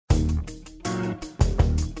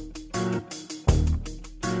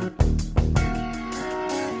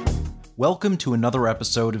Welcome to another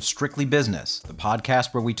episode of Strictly Business, the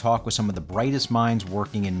podcast where we talk with some of the brightest minds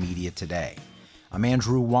working in media today. I'm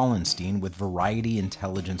Andrew Wallenstein with Variety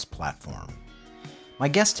Intelligence Platform. My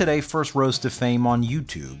guest today first rose to fame on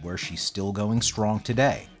YouTube, where she's still going strong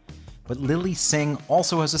today. But Lilly Singh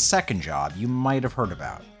also has a second job you might have heard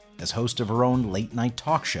about, as host of her own late-night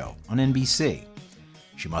talk show on NBC.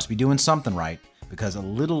 She must be doing something right, because A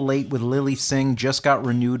Little Late with Lilly Singh just got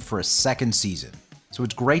renewed for a second season. So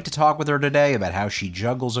it's great to talk with her today about how she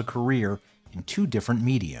juggles a career in two different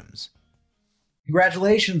mediums.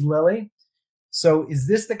 Congratulations, Lilly. So is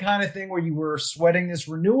this the kind of thing where you were sweating this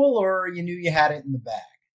renewal, or you knew you had it in the bag?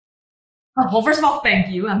 Well, first of all, thank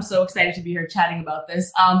you. I'm so excited to be here chatting about this.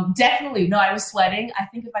 Definitely. No, I was sweating. I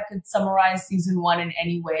think if I could summarize season one in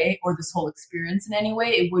any way, or this whole experience in any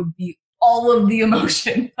way, it would be all of the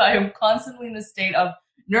emotion. I am constantly in a state of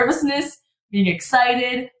nervousness, being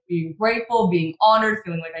excited, being grateful, being honored,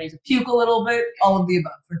 feeling like I need to puke a little bit, all of the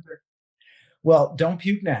above, for sure. Well, don't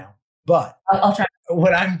puke now, but I'll try.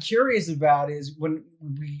 What I'm curious about is when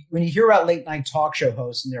you hear about late night talk show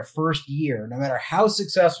hosts in their first year, no matter how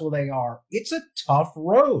successful they are, it's a tough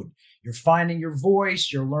road. You're finding your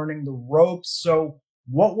voice, you're learning the ropes. So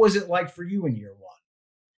what was it like for you in year one?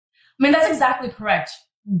 I mean, that's exactly correct.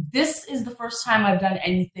 This is the first time I've done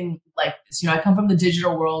anything like this. I come from the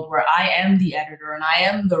digital world where I am the editor and I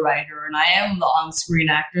am the writer and I am the on-screen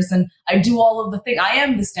actress and I do all of the things. I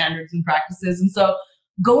am the standards and practices. And so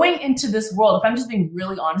going into this world, if I'm just being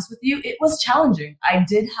really honest with you, it was challenging. I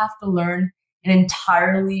did have to learn an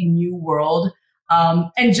entirely new world.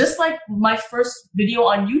 And just like my first video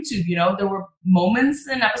on YouTube, there were moments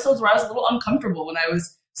and episodes where I was a little uncomfortable when I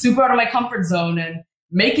was super out of my comfort zone and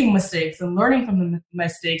making mistakes and learning from the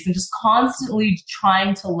mistakes and just constantly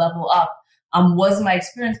trying to level up was my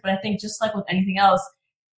experience. But I think just like with anything else,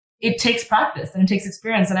 it takes practice and it takes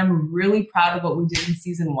experience. And I'm really proud of what we did in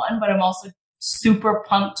season one, but I'm also super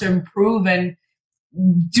pumped to improve and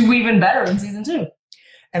do even better in season two.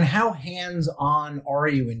 And how hands-on are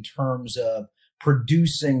you in terms of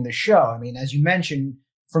producing the show? I mean, as you mentioned,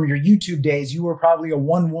 from your YouTube days, you were probably a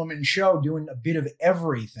one-woman show doing a bit of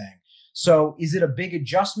everything. So is it a big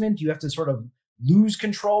adjustment? Do you have to sort of lose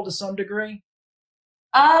control to some degree?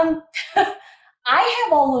 I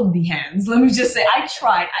have all of the hands. Let me just say, I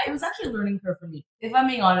tried. It was actually a learning curve for me. If I'm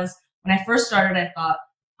being honest, when I first started, I thought,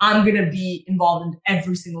 I'm going to be involved in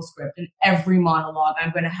every single script and every monologue.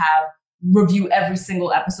 I'm going to review every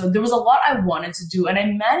single episode. There was a lot I wanted to do, and I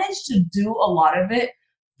managed to do a lot of it,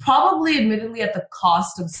 probably admittedly at the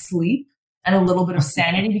cost of sleep and a little bit of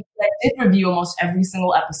sanity, because I did review almost every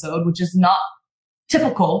single episode, which is not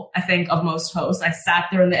typical, I think, of most hosts. I sat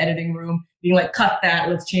there in the editing room being like, cut that,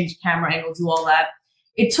 let's change camera angle, do all that.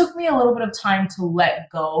 It took me a little bit of time to let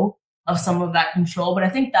go of some of that control, but I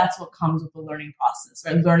think that's what comes with the learning process,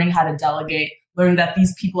 right? Learning how to delegate, learning that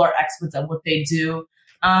these people are experts at what they do.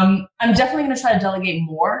 I'm definitely going to try to delegate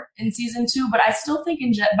more in season two, but I still think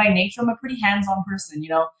by nature, I'm a pretty hands-on person.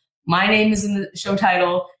 My name is in the show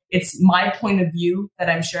title. It's my point of view that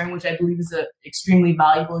I'm sharing, which I believe is an extremely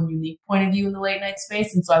valuable and unique point of view in the late night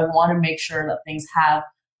space. And so I want to make sure that things have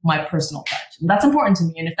my personal touch. And that's important to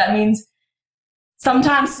me. And if that means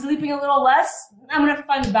sometimes sleeping a little less, I'm going to have to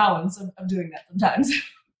find the balance of doing that sometimes.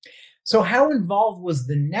 So how involved was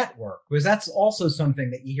the network? Because that's also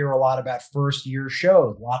something that you hear a lot about first year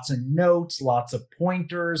shows. Lots of notes, lots of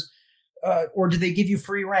pointers, or do they give you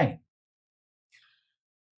free reign?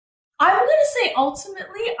 I'm going to say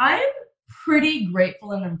ultimately, I'm pretty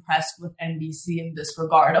grateful and impressed with NBC in this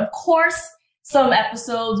regard. Of course, some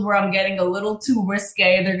episodes where I'm getting a little too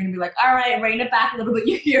risque, they're going to be like, all right, rein it back a little bit.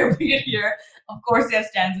 You're here, be it here. Of course, you have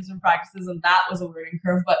standards and practices, and that was a learning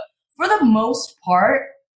curve. But for the most part,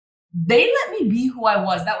 they let me be who I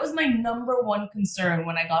was. That was my number one concern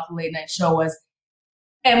when I got the late night show was,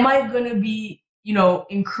 am I going to be,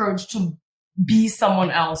 encouraged to be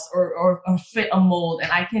someone else or fit a mold?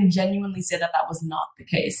 And I can genuinely say that was not the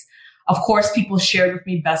case. Of course, people shared with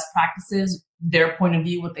me best practices, their point of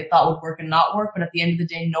view, what they thought would work and not work. But at the end of the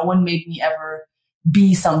day, no one made me ever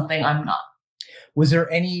be something I'm not. Was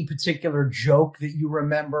there any particular joke that you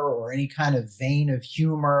remember or any kind of vein of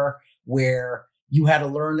humor where you had to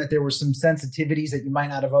learn that there were some sensitivities that you might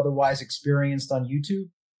not have otherwise experienced on YouTube?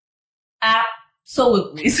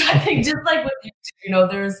 Absolutely. So I think just like with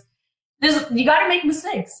YouTube, you got to make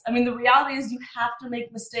mistakes. I mean, the reality is you have to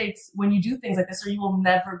make mistakes when you do things like this, or you will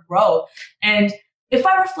never grow. And if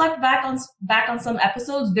I reflect back on some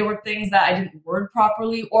episodes, there were things that I didn't word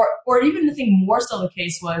properly, or even the thing more so the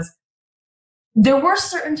case was there were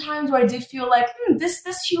certain times where I did feel like this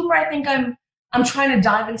humor, I think I'm trying to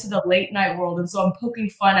dive into the late night world. And so I'm poking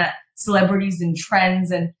fun at celebrities and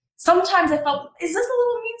trends. And sometimes I felt, is this a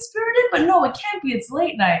little mean spirited? But no, it can't be. It's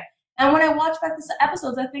late night. And when I watch back the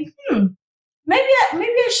episodes, I think, maybe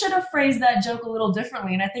I should have phrased that joke a little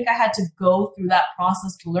differently. And I think I had to go through that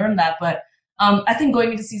process to learn that. But I think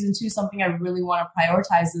going into season 2, something I really want to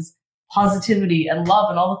prioritize is positivity and love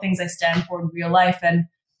and all the things I stand for in real life, and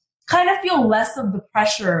kind of feel less of the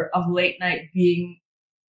pressure of late night being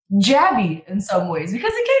jabby in some ways,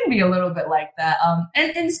 because it can be a little bit like that.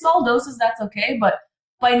 And in small doses, that's okay. But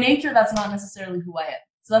by nature, that's not necessarily who I am.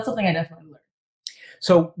 So that's something I definitely learned.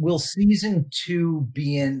 So will season 2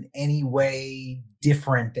 be in any way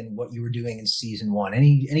different than what you were doing in season 1?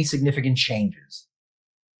 Any significant changes?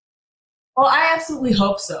 Well, I absolutely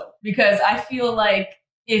hope so, because I feel like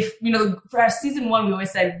if, for our season 1, we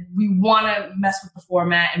always said we want to mess with the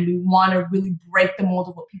format and we want to really break the mold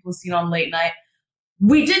of what people have seen on late night.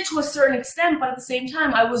 We did to a certain extent, but at the same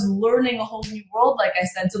time, I was learning a whole new world, like I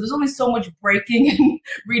said. So there's only so much breaking and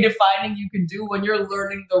redefining you can do when you're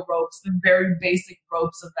learning the ropes, the very basic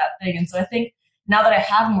ropes of that thing. And so I think now that I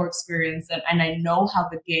have more experience and I know how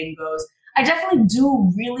the game goes, I definitely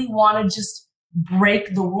do really want to just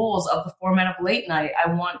break the rules of the format of late night.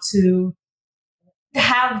 I want to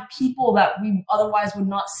have people that we otherwise would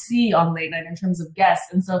not see on late night in terms of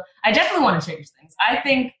guests. And so I definitely want to change things. I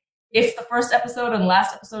think if the first episode and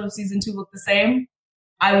last episode of season 2 look the same,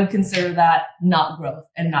 I would consider that not growth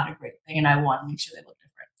and not a great thing. And I want to make sure they look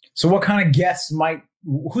different. So what kind of guests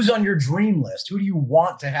who's on your dream list? Who do you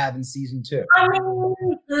want to have in season 2? I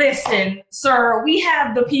mean, listen, sir, we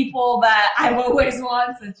have the people that I've always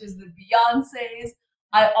wanted, such as the Beyoncés.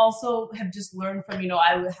 I also have just learned from, I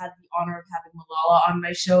had the honor of having Malala on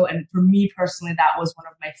my show. And for me personally, that was one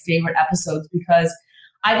of my favorite episodes, because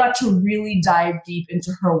I got to really dive deep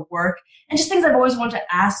into her work and just things I've always wanted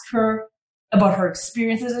to ask her about her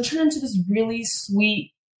experiences, and turn into this really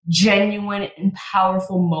sweet, genuine, and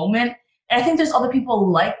powerful moment. And I think there's other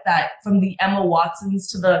people like that, from the Emma Watsons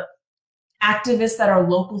to the activists that are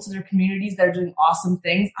local to their communities that are doing awesome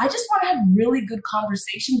things. I just want to have really good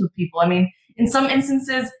conversations with people. I mean, in some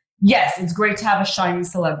instances, yes, it's great to have a shiny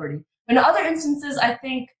celebrity. In other instances, I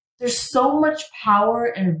think there's so much power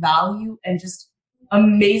and value and just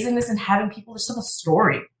amazingness in having people just have a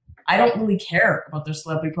story. I don't really care about their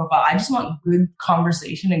celebrity profile. I just want good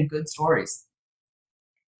conversation and good stories.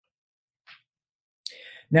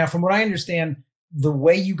 Now, from what I understand, the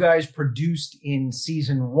way you guys produced in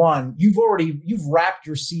season 1, you've wrapped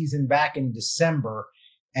your season back in December,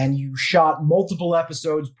 and you shot multiple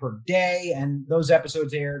episodes per day, and those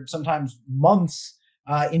episodes aired sometimes months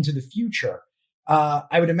into the future.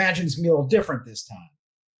 I would imagine it's going to be a little different this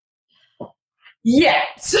time. Yeah,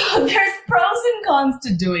 so there's pros and cons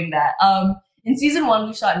to doing that. In season 1,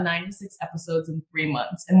 we shot 96 episodes in 3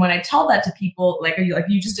 months. And when I tell that to people, like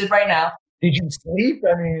you just did right now. Did you sleep?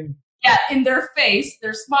 I mean... Yeah, in their face,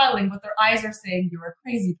 they're smiling, but their eyes are saying you're a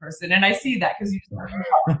crazy person. And I see that because you just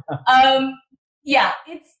yeah,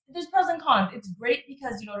 there's pros and cons. It's great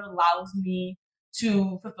because, it allows me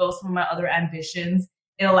to fulfill some of my other ambitions.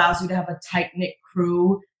 It allows you to have a tight-knit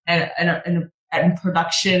crew and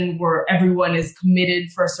production where everyone is committed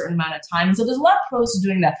for a certain amount of time. And so there's a lot of pros to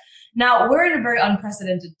doing that. Now, we're in a very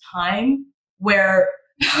unprecedented time where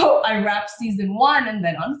I wrapped season 1, and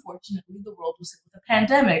then unfortunately the world was hit with a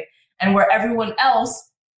pandemic, and where everyone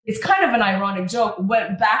else, it's kind of an ironic joke,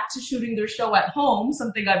 went back to shooting their show at home,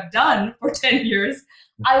 something I've done for 10 years.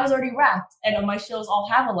 I was already wrapped, and my shows all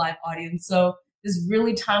have a live audience. So this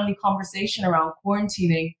really timely conversation around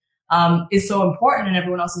quarantining is so important, and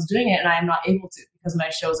everyone else is doing it, and I am not able to because my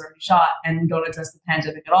show is already shot and we don't address the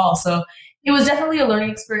pandemic at all. So it was definitely a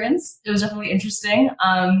learning experience. It was definitely interesting.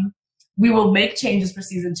 We will make changes for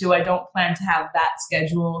season 2. I don't plan to have that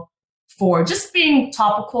schedule for just being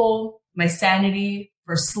topical, my sanity,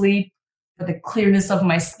 for sleep, for the clearness of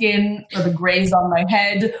my skin, for the grays on my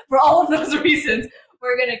head, for all of those reasons.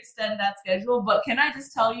 We're going to extend that schedule. But can I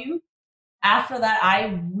just tell you, after that,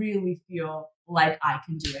 I really feel like I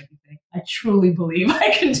can do anything. I truly believe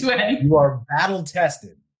I can do anything. You are battle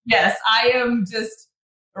tested. Yes, I am just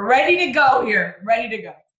ready to go here. Ready to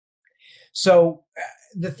go. So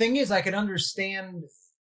the thing is, I can understand,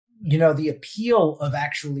 the appeal of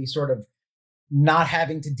actually sort of not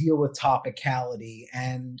having to deal with topicality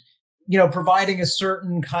and, providing a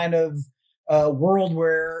certain kind of world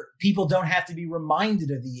where people don't have to be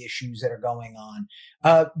reminded of the issues that are going on.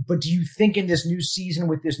 But do you think in this new season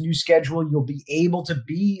with this new schedule, you'll be able to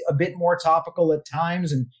be a bit more topical at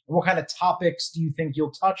times? And what kind of topics do you think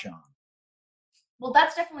you'll touch on? Well,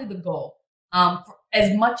 that's definitely the goal. For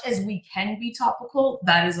as much as we can be topical,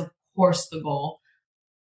 that is, of course the goal.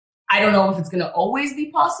 I don't know if it's going to always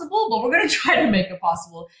be possible, but we're going to try to make it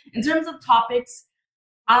possible. In terms of topics,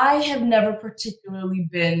 I have never particularly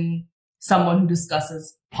been someone who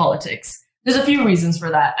discusses politics. There's a few reasons for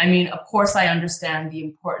that. I mean, of course, I understand the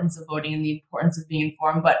importance of voting and the importance of being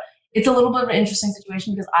informed, but it's a little bit of an interesting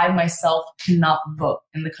situation because I myself cannot vote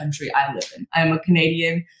in the country I live in. I am a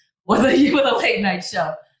Canadian with a late night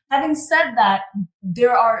show. Having said that,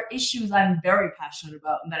 there are issues I'm very passionate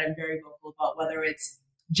about and that I'm very vocal about, whether it's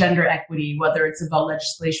gender equity, whether it's about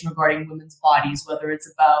legislation regarding women's bodies, whether it's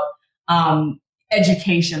about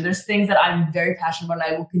education. There's things that I'm very passionate about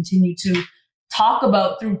and I will continue to talk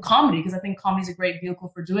about through comedy because I think comedy is a great vehicle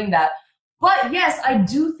for doing that. But yes, I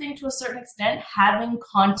do think to a certain extent, having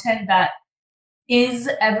content that is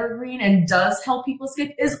evergreen and does help people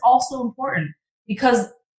escape is also important. Because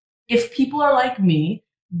if people are like me,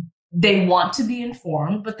 they want to be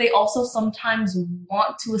informed, but they also sometimes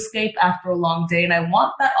want to escape after a long day. And I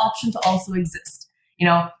want that option to also exist. You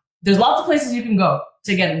know, there's lots of places you can go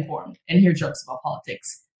to get informed and hear jokes about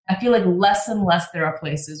politics. I feel like less and less there are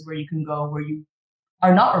places where you can go where you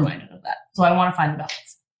are not reminded of that. So I want to find the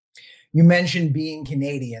balance. You mentioned being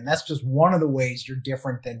Canadian. That's just one of the ways you're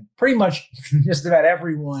different than pretty much just about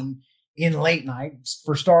everyone in late night.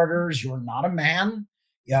 For starters, you're not a man.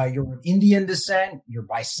 You're of Indian descent. You're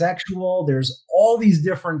bisexual. There's all these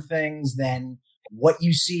different things than what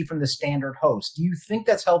you see from the standard host. Do you think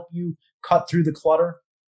that's helped you cut through the clutter?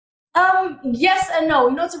 Yes and no.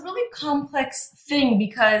 You know, it's a really complex thing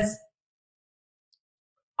because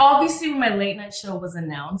obviously when my late night show was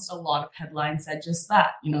announced, a lot of headlines said just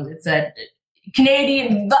that. You know, it said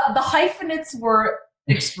Canadian, the hyphenates were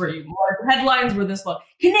extreme. Like, headlines were this long.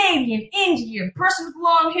 Canadian, Indian, person with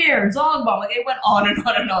long hair, dog bomb. Like it went on and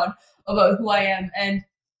on and on about who I am. And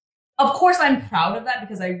of course I'm proud of that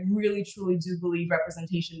because I really truly do believe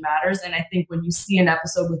representation matters. And I think when you see an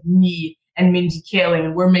episode with me and Mindy Kaling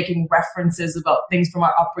and we're making references about things from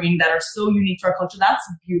our upbringing that are so unique to our culture, that's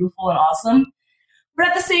beautiful and awesome. But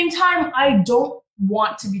at the same time, I don't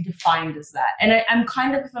want to be defined as that. And I'm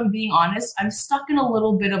kind of, if I'm being honest, I'm stuck in a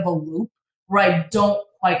little bit of a loop where I don't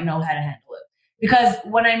quite know how to handle it. Because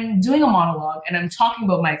when I'm doing a monologue and I'm talking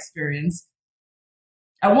about my experience,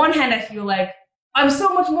 on one hand, I feel like I'm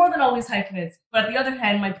so much more than all these hyphenates. But on the other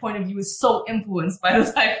hand, my point of view is so influenced by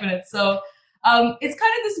those hyphenates. So it's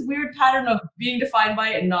kind of this weird pattern of being defined by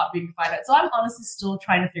it and not being defined by it. So I'm honestly still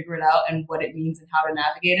trying to figure it out and what it means and how to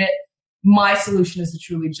navigate it. My solution is to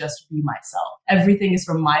truly just be myself. Everything is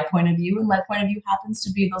from my point of view, and my point of view happens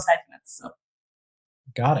to be those hyphenates. So,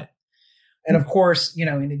 got it. And of course, you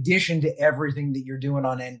know, in addition to everything that you're doing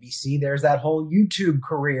on NBC, there's that whole YouTube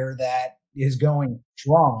career that is going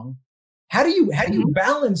strong. How do you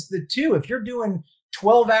balance the two? If you're doing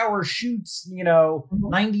 12-hour shoots, you know,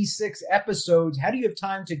 96 episodes, how do you have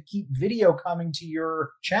time to keep video coming to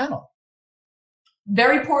your channel?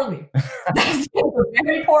 Very poorly.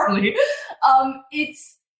 Very poorly.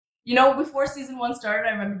 It's, you know, before season 1 started,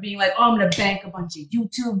 I remember being like, oh, I'm going to bank a bunch of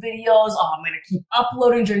YouTube videos. Oh, I'm going to keep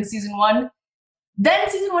uploading during season 1. Then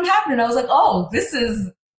season 1 happened and I was like, oh, this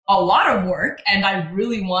is a lot of work and I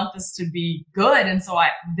really want this to be good. And so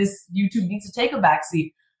this YouTube needs to take a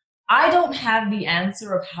backseat. I don't have the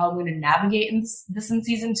answer of how I'm going to navigate this in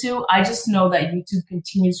season 2. I just know that YouTube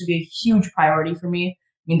continues to be a huge priority for me.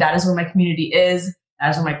 I mean, that is where my community is.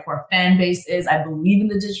 That is where my core fan base is. I believe in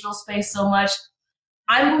the digital space so much.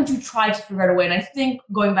 I'm going to try to figure out a way. And I think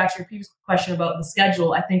going back to your previous question about the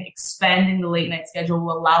schedule, I think expanding the late night schedule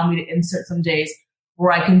will allow me to insert some days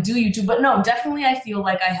where I can do YouTube. But no, definitely I feel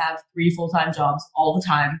like I have 3 full-time jobs all the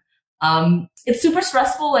time. It's super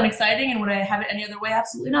stressful and exciting. And would I have it any other way?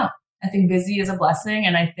 Absolutely not. I think busy is a blessing.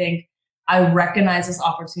 And I think I recognize this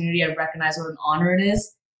opportunity. I recognize what an honor it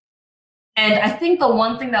is. And I think the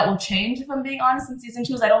one thing that will change, if I'm being honest, in season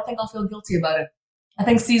 2 is I don't think I'll feel guilty about it. I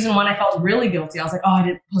think season 1, I felt really guilty. I was like, oh, I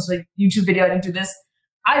didn't post a YouTube video. I didn't do this.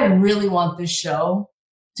 I really want this show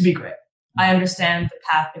to be great. I understand the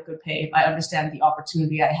path it could pave. I understand the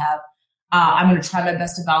opportunity I have. I'm going to try my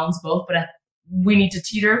best to balance both, but if we need to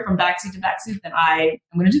teeter from backseat to backseat, then I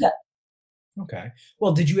am going to do that. Okay.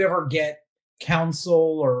 Well, did you ever get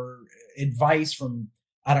counsel or advice from,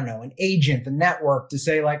 I don't know, an agent, the network to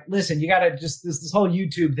say like, listen, you got to just, this whole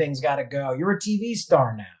YouTube thing's got to go. You're a TV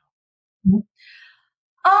star now. Mm-hmm.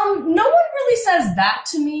 No one really says that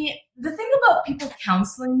to me. The thing about people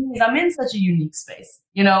counseling me is I'm in such a unique space.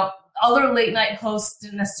 You know, other late night hosts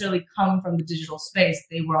didn't necessarily come from the digital space.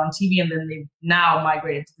 They were on TV and then they've now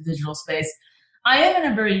migrated to the digital space. I am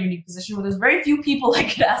in a very unique position where there's very few people I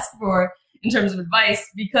could ask for in terms of advice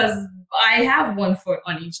because I have one foot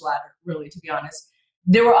on each ladder, really, to be honest.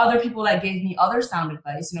 There were other people that gave me other sound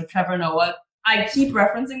advice. Trevor Noah. I keep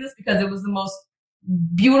referencing this because it was the most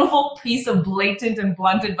beautiful piece of blatant and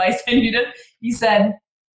blunt advice I needed. He said,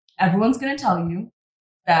 everyone's going to tell you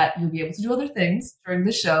that you'll be able to do other things during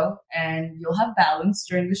the show and you'll have balance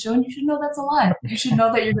during the show. And you should know that's a lie. You should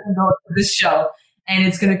know that you're going to go to this show and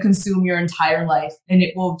it's going to consume your entire life and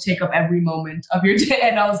it will take up every moment of your day.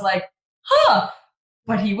 And I was like,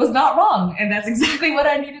 but he was not wrong. And that's exactly what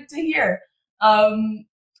I needed to hear.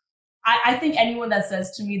 I think anyone that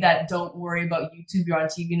says to me that don't worry about YouTube, you're on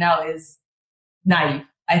TV now is naive.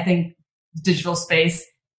 I think digital space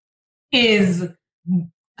is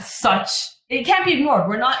it can't be ignored.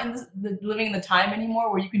 We're not in living in the time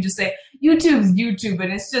anymore where you can just say YouTube's YouTube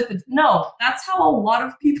and it's just no. That's how a lot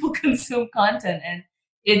of people consume content, and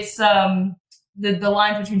it's the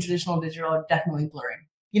lines between traditional and digital are definitely blurring.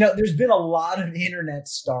 There's been a lot of internet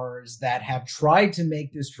stars that have tried to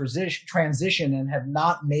make this transition and have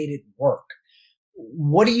not made it work.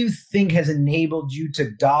 What do you think has enabled you to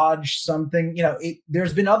dodge something?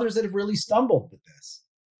 There's been others that have really stumbled with this.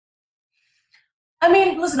 I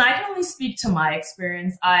mean, listen, I can only speak to my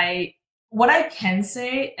experience. What I can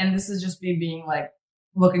say, and this is just me being like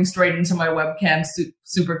looking straight into my webcam,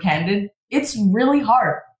 super candid, it's really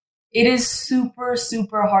hard. It is super,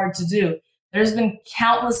 super hard to do. There's been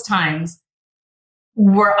countless times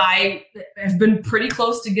where I have been pretty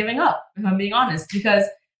close to giving up, if I'm being honest, because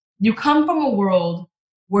you come from a world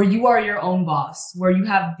where you are your own boss, where you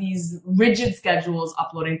have these rigid schedules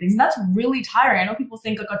uploading things. And that's really tiring. I know people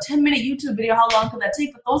think like a 10-minute YouTube video, how long could that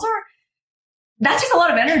take? But that takes a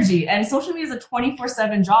lot of energy. And social media is a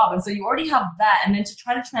 24/7 job. And so you already have that. And then to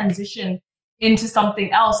try to transition into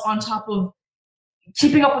something else on top of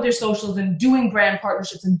keeping up with your socials and doing brand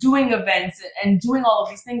partnerships and doing events and doing all of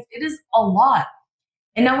these things, it is a lot.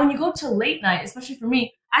 And now when you go to late night, especially for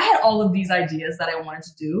me, I had all of these ideas that I wanted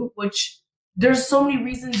to do, which there's so many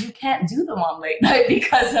reasons you can't do them on late night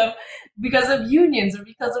because of unions or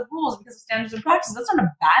because of rules, because of standards and practices. That's not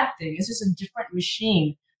a bad thing. It's just a different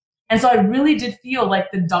machine. And so I really did feel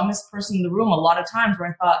like the dumbest person in the room a lot of times where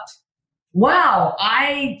I thought, wow,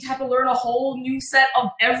 I have to learn a whole new set of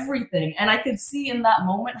everything. And I could see in that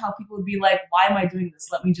moment how people would be like, why am I doing this?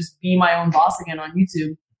 Let me just be my own boss again on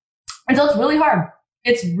YouTube. And so it's really hard.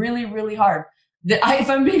 It's really, really hard. If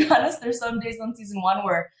I'm being honest, there's some days on season 1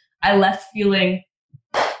 where I left feeling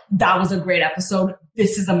that was a great episode.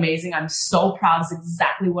 This is amazing. I'm so proud. It's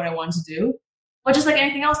exactly what I want to do. But just like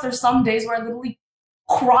anything else, there's some days where I literally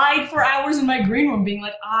cried for hours in my green room being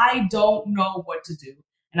like, I don't know what to do.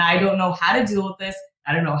 And I don't know how to deal with this.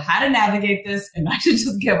 I don't know how to navigate this. And I should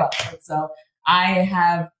just give up. So I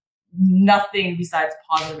have nothing besides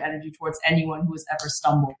positive energy towards anyone who has ever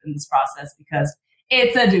stumbled in this process because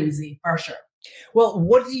it's a doozy for sure. Well,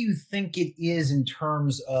 what do you think it is in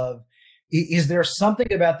terms of, is there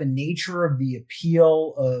something about the nature of the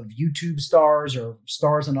appeal of YouTube stars or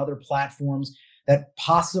stars on other platforms that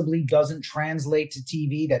possibly doesn't translate to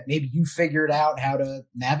TV that maybe you figured out how to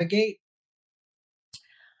navigate?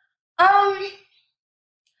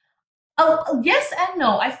 Yes and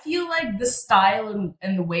no. I feel like the style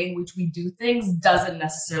and the way in which we do things doesn't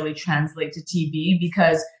necessarily translate to TV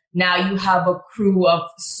because now you have a crew of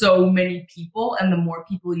so many people, and the more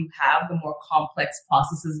people you have, the more complex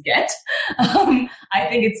processes get. I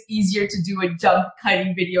think it's easier to do a jump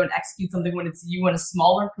cutting video and execute something when it's you and a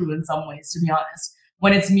smaller crew in some ways, to be honest.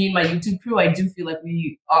 When it's me and my YouTube crew, I do feel like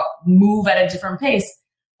we move at a different pace.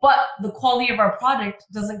 But the quality of our product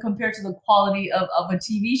doesn't compare to the quality of a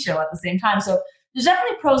TV show at the same time. So there's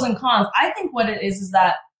definitely pros and cons. I think what it is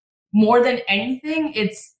that more than anything,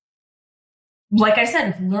 it's, like I said,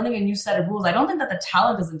 it's learning a new set of rules. I don't think that the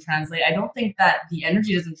talent doesn't translate. I don't think that the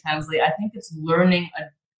energy doesn't translate. I think it's learning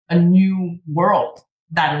a new world.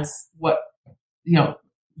 That is what,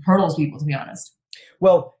 hurdles people, to be honest.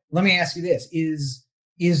 Well, let me ask you this. Is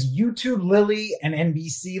YouTube Lily and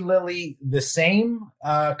NBC Lily the same?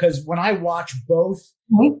 Because when I watch both,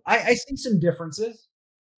 I see some differences.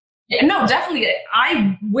 Yeah, no, definitely.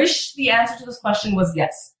 I wish the answer to this question was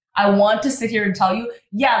yes. I want to sit here and tell you,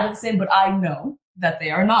 yeah, they're the same, but I know that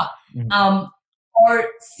they are not. Mm-hmm. Are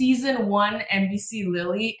season 1 NBC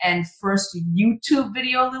Lily and first YouTube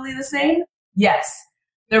video Lily the same? Yes.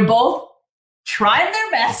 They're both trying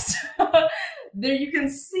their best. There you can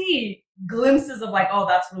see glimpses of like, oh,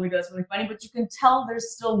 that's really good, that's really funny, but you can tell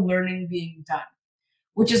there's still learning being done.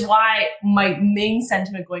 Which is why my main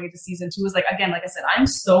sentiment going into season 2 is like, again, like I said, I'm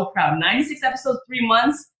so proud. 96 episodes, 3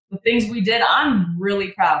 months, the things we did, I'm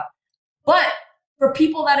really proud. But for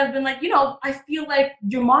people that have been like, I feel like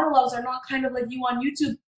your monologues are not kind of like you on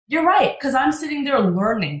YouTube, You're right, because I'm sitting there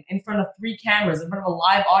learning in front of 3 cameras, in front of a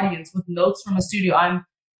live audience with notes from a studio.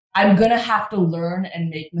 I'm gonna have to learn and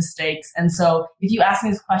make mistakes. And so if you ask me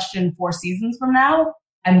this question 4 seasons from now,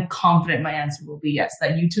 I'm confident my answer will be yes,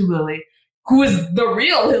 that YouTube Lily, who is the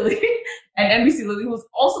real Lily, and NBC Lily, who is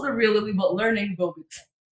also the real Lily, but learning will be.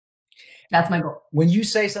 That's my goal. When you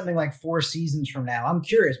say something like 4 seasons from now, I'm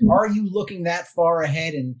curious, are you looking that far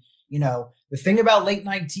ahead? And, the thing about late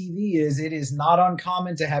night TV is it is not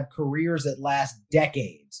uncommon to have careers that last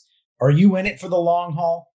decades. Are you in it for the long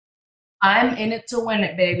haul? I'm in it to win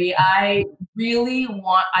it, baby. I really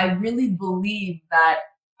believe that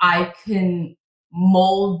I can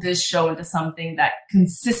mold this show into something that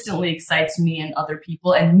consistently excites me and other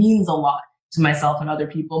people and means a lot to myself and other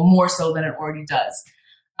people, more so than it already does.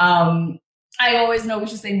 I always know we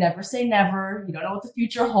should say never. You don't know what the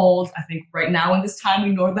future holds. I think right now in this time,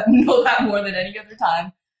 we know that more than any other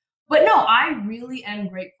time. But no, I really am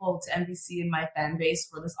grateful to NBC and my fan base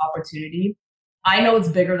for this opportunity. I know it's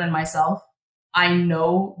bigger than myself. I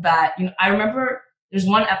know that, I remember there's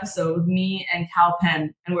one episode with me and Cal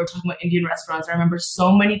Penn, and we were talking about Indian restaurants. I remember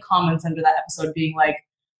so many comments under that episode being like,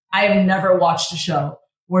 I have never watched a show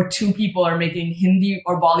where 2 people are making Hindi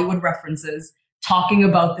or Bollywood references talking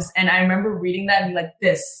about this. And I remember reading that and being like,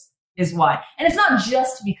 this is why. And it's not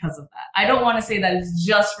just because of that. I don't want to say that it's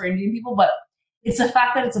just for Indian people, but it's the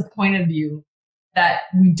fact that it's a point of view that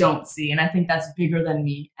we don't see. And I think that's bigger than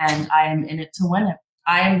me. And I am in it to win it.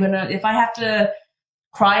 I am going to, if I have to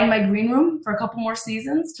cry in my green room for a couple more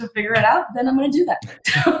seasons to figure it out, then I'm going to do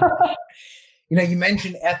that. You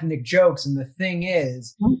mentioned ethnic jokes. And the thing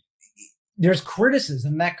is, there's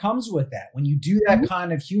criticism that comes with that. When you do that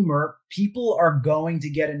kind of humor, people are going to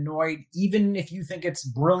get annoyed, even if you think it's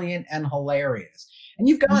brilliant and hilarious. And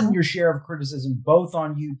you've gotten your share of criticism, both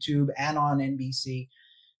on YouTube and on NBC.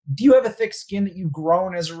 Do you have a thick skin that you've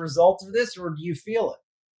grown as a result of this, or do you feel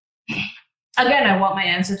it? Again, I want my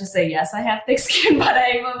answer to say yes, I have thick skin, but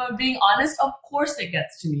I'm being honest, of course it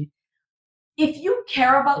gets to me. If you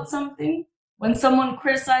care about something, when someone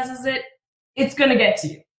criticizes it, it's going to get to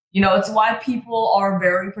you. It's why people are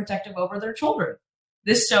very protective over their children.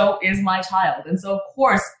 This show is my child. And so, of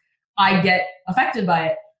course, I get affected by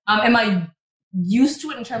it. Am I used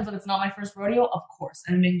to it in terms of it's not my first rodeo? Of course.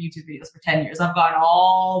 I've been making YouTube videos for 10 years. I've gotten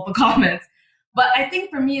all the comments. But I think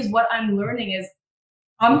for me is what I'm learning is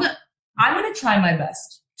I'm going to try my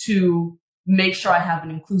best to make sure I have an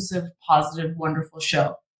inclusive, positive, wonderful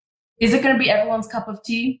show. Is it going to be everyone's cup of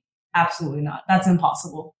tea? Absolutely not. That's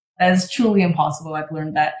impossible. That is truly impossible. I've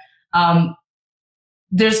learned that.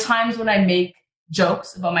 There's times when I make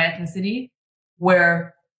jokes about my ethnicity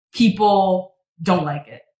where people don't like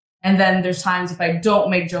it. And then there's times if I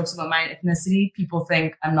don't make jokes about my ethnicity, people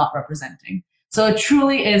think I'm not representing. So it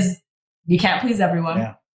truly is, you can't please everyone.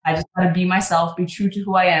 Yeah. I just got to be myself, be true to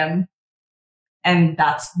who I am. And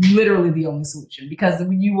that's literally the only solution, because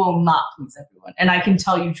you will not please everyone. And I can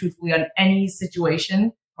tell you truthfully, on any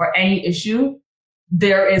situation or any issue,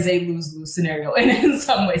 there is a lose-lose scenario in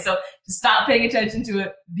some way. So just stop paying attention to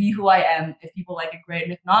it, be who I am. If people like it, great.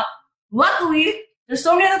 And if not, luckily, there's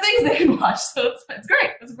so many other things they can watch. So it's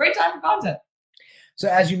great. It's a great time for content. So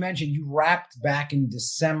as you mentioned, you wrapped back in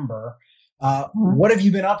December. What have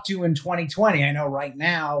you been up to in 2020? I know right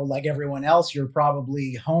now, like everyone else, you're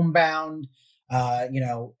probably homebound.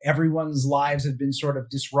 Everyone's lives have been sort of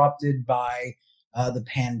disrupted by the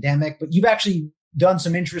pandemic, but you've actually done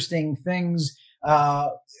some interesting things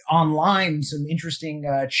online, some interesting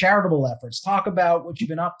charitable efforts. Talk about what you've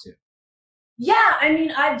been up to. Yeah,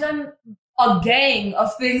 I've done a gang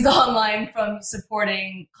of things online, from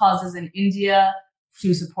supporting causes in India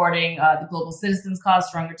to supporting the Global Citizens Cause,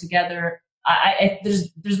 Stronger Together.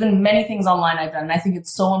 There's been many things online I've done, and I think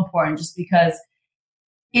it's so important just because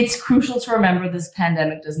it's crucial to remember this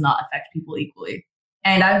pandemic does not affect people equally.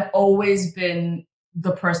 And I've always been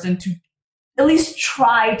the person to at least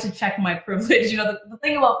try to check my privilege. The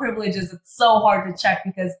thing about privilege is it's so hard to check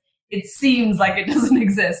because it seems like it doesn't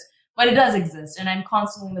exist, but it does exist. And I'm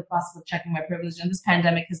constantly in the process of checking my privilege. And this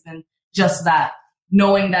pandemic has been just that.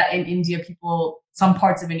 Knowing that in India, some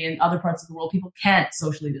parts of India and other parts of the world, people can't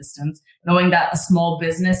socially distance. Knowing that a small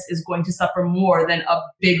business is going to suffer more than a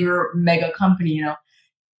bigger mega company,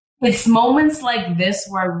 It's moments like this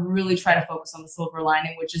where I really try to focus on the silver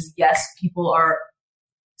lining, which is, yes, people are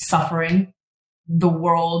suffering. The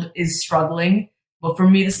world is struggling. But for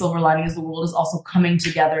me, the silver lining is the world is also coming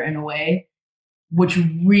together in a way which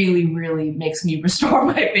really, really makes me restore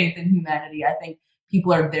my faith in humanity. I think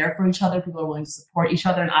people are there for each other. People are willing to support each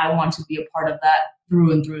other. And I want to be a part of that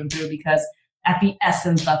through and through and through, because at the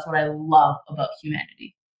essence, that's what I love about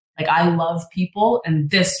humanity. Like, I love people, and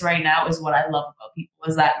this right now is what I love about people,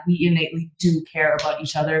 is that we innately do care about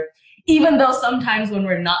each other. Even though sometimes when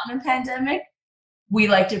we're not in a pandemic, we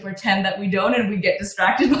like to pretend that we don't and we get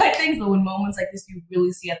distracted by things. But when moments like this, you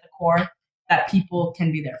really see at the core that people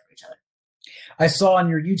can be there for each other. I saw on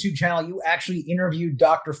your YouTube channel, you actually interviewed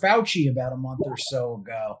Dr. Fauci about a month or so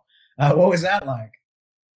ago. What was that like?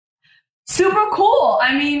 Super cool.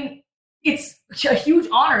 I mean, it's a huge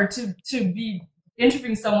honor to be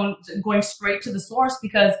interviewing someone, going straight to the source,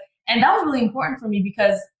 because, and that was really important for me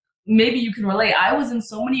because maybe you can relate. I was in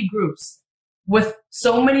so many groups with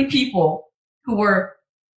so many people who were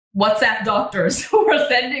WhatsApp doctors who were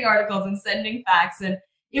sending articles and sending facts, and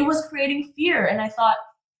it was creating fear. And I thought,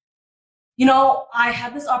 you know, I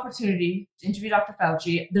had this opportunity to interview Dr.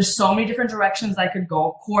 Fauci. There's so many different directions I could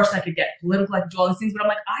go. Of course, I could get political, I could do all these things, but I'm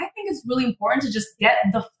like, I think it's really important to just get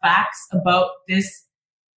the facts about this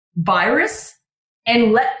virus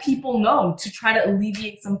and let people know, to try to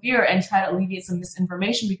alleviate some fear and try to alleviate some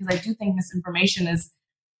misinformation, because I do think misinformation is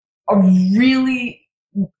really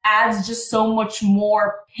adds just so much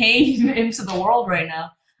more pain into the world right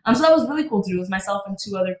now. So that was really cool to do with myself and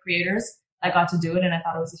 2 other creators. I got to do it, and I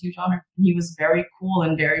thought it was a huge honor. He was very cool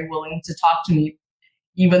and very willing to talk to me,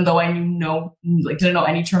 even though I didn't know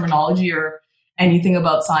any terminology or anything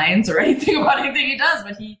about science or anything about anything he does.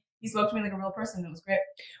 But he spoke to me like a real person. It was great.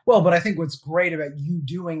 Well, but I think what's great about you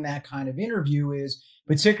doing that kind of interview is,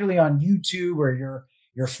 particularly on YouTube, where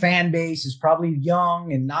your fan base is probably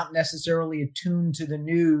young and not necessarily attuned to the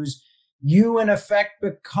news, you in effect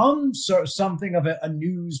become something of a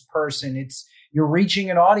news person. You're reaching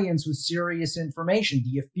an audience with serious information. Do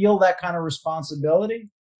you feel that kind of responsibility?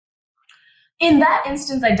 In that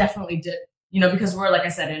instance, I definitely did. Because we're, like I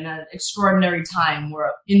said, in an extraordinary time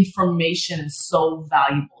where information is so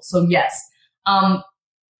valuable. So yes.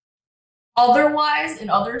 Otherwise, in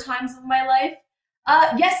other times of my life,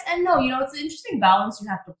 yes and no. It's an interesting balance you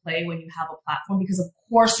have to play when you have a platform, because of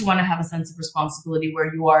course you want to have a sense of responsibility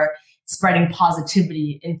where you are spreading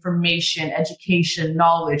positivity, information, education,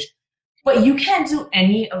 knowledge. But you can't do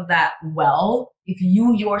any of that well if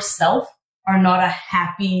you yourself are not a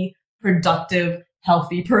happy, productive,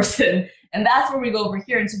 healthy person. And that's where we go over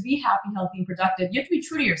here. And to be happy, healthy, and productive, you have to be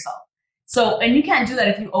true to yourself. And you can't do that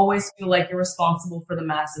if you always feel like you're responsible for the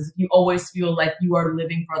masses, if you always feel like you are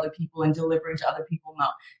living for other people and delivering to other people. No,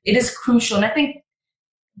 it is crucial. And I think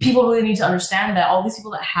people really need to understand that all these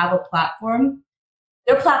people that have a platform,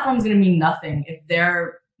 their platform is going to mean nothing if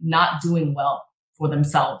they're not doing well for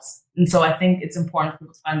themselves. And so I think it's important for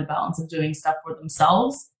people to find the balance of doing stuff for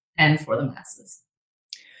themselves and for the masses.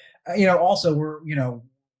 Also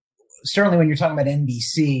certainly when you're talking about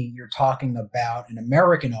NBC, you're talking about an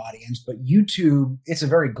American audience, but YouTube, it's a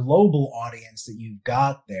very global audience that you've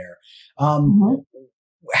got there.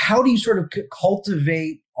 How do you sort of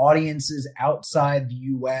cultivate audiences outside the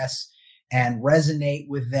US and resonate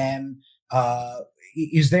with them?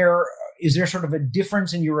 Is there sort of a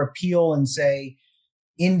difference in your appeal in, say,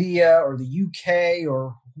 India or the UK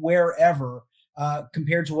or wherever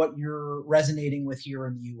compared to what you're resonating with here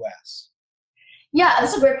in the US? Yeah,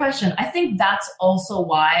 that's a great question. I think that's also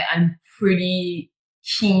why I'm pretty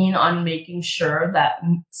keen on making sure that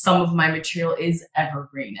some of my material is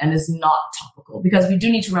evergreen and is not topical, because we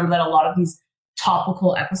do need to remember that a lot of these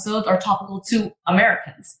topical episodes are topical to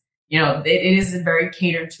Americans. It is very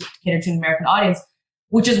catered to an American audience,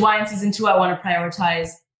 which is why in season 2, I want to prioritize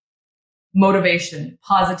motivation,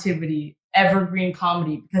 positivity, evergreen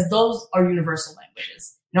comedy, because those are universal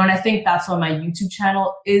languages. And I think that's why my YouTube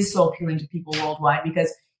channel is so appealing to people worldwide, because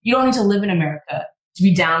you don't need to live in America to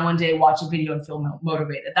be down one day, watch a video and feel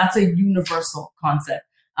motivated. That's a universal concept.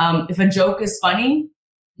 If a joke is funny,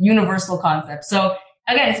 universal concept. So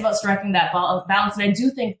again, it's about striking that balance. And I do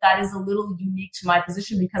think that is a little unique to my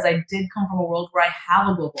position, because I did come from a world where I have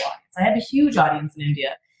a global audience. I have a huge audience in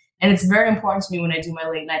India. And it's very important to me when I do my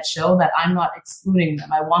late night show that I'm not excluding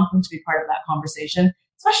them. I want them to be part of that conversation,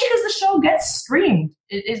 especially because the show gets streamed.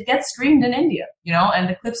 It gets streamed in India, and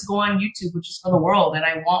the clips go on YouTube, which is for the world. And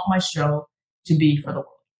I want my show to be for the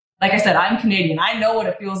world. Like I said, I'm Canadian. I know what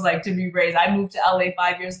it feels like to be raised. I moved to LA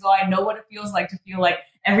 5 years ago. I know what it feels like to feel like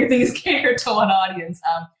everything is catered to one audience.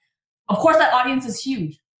 Of course, that audience is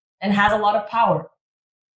huge and has a lot of power.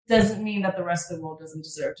 Doesn't mean that the rest of the world doesn't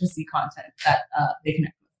deserve to see content that they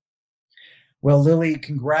connect with. Well, Lily,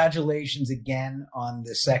 congratulations again on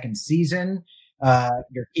the 2nd season.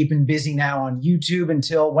 You're keeping busy now on YouTube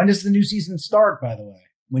until, when does the new season start, by the way?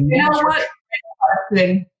 What?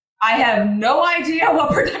 I have no idea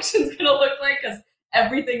what production's going to look like, because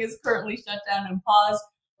everything is currently shut down and paused.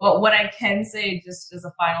 But what I can say, just as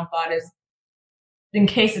a final thought, is in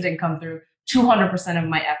case it didn't come through, 200% of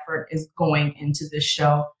my effort is going into this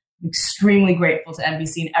show. I'm extremely grateful to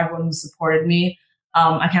NBC and everyone who supported me.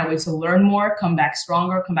 I can't wait to learn more, come back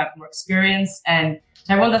stronger, come back with more experience. And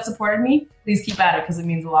to everyone that supported me, please keep at it because it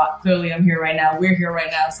means a lot. Clearly, I'm here right now. We're here right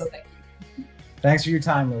now. So thank you. Thanks for your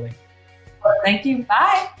time, Lily. Thank you.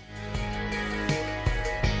 Bye.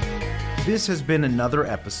 This has been another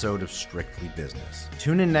episode of Strictly Business.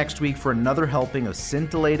 Tune in next week for another helping of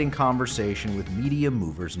scintillating conversation with media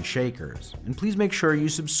movers and shakers. And please make sure you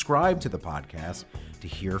subscribe to the podcast to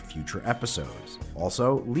hear future episodes.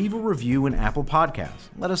 Also, leave a review in Apple Podcasts.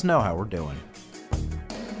 Let us know how we're doing.